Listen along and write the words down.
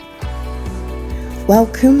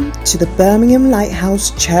Welcome to the Birmingham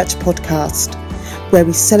Lighthouse Church podcast, where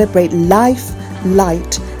we celebrate life,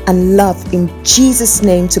 light and love in Jesus'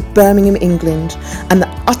 name to Birmingham, England and the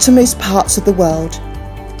uttermost parts of the world.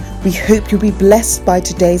 We hope you'll be blessed by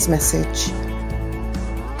today's message.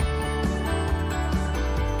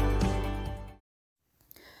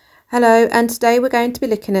 Hello, and today we're going to be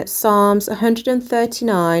looking at Psalms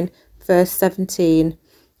 139 verse 17,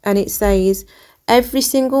 and it says, "Every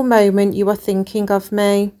single moment you are thinking of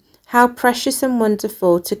me. How precious and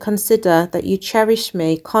wonderful to consider that you cherish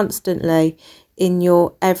me constantly in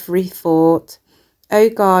your every thought. O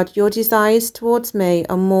God, your desires towards me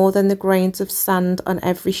are more than the grains of sand on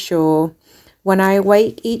every shore. When I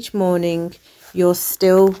awake each morning, you're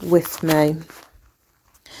still with me."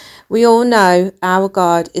 We all know our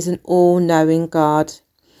God is an all-knowing God.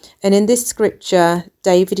 And in this scripture,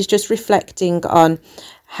 David is just reflecting on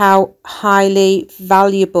how highly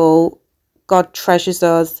valuable God treasures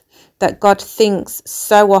us, that God thinks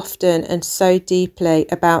so often and so deeply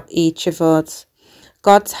about each of us.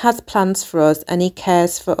 God has plans for us, and he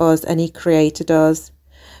cares for us, and he created us.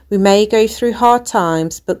 We may go through hard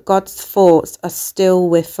times, but God's thoughts are still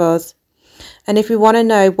with us. And if we want to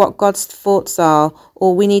know what God's thoughts are,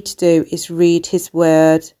 all we need to do is read his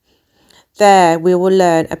word. There we will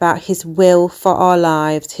learn about his will for our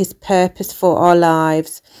lives, his purpose for our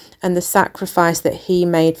lives, and the sacrifice that he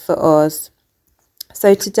made for us.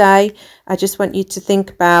 So today, I just want you to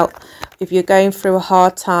think about if you're going through a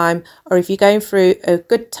hard time, or if you're going through a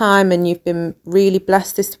good time and you've been really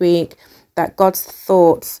blessed this week, that God's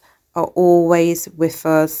thoughts are always with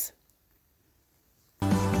us.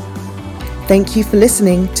 Thank you for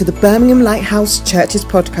listening to the Birmingham Lighthouse Church's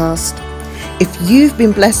podcast. If you've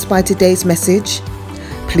been blessed by today's message,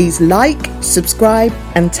 please like, subscribe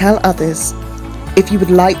and tell others. If you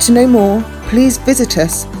would like to know more, please visit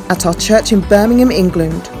us at our church in Birmingham,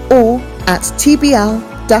 England, or at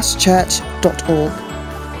tbl-church.org.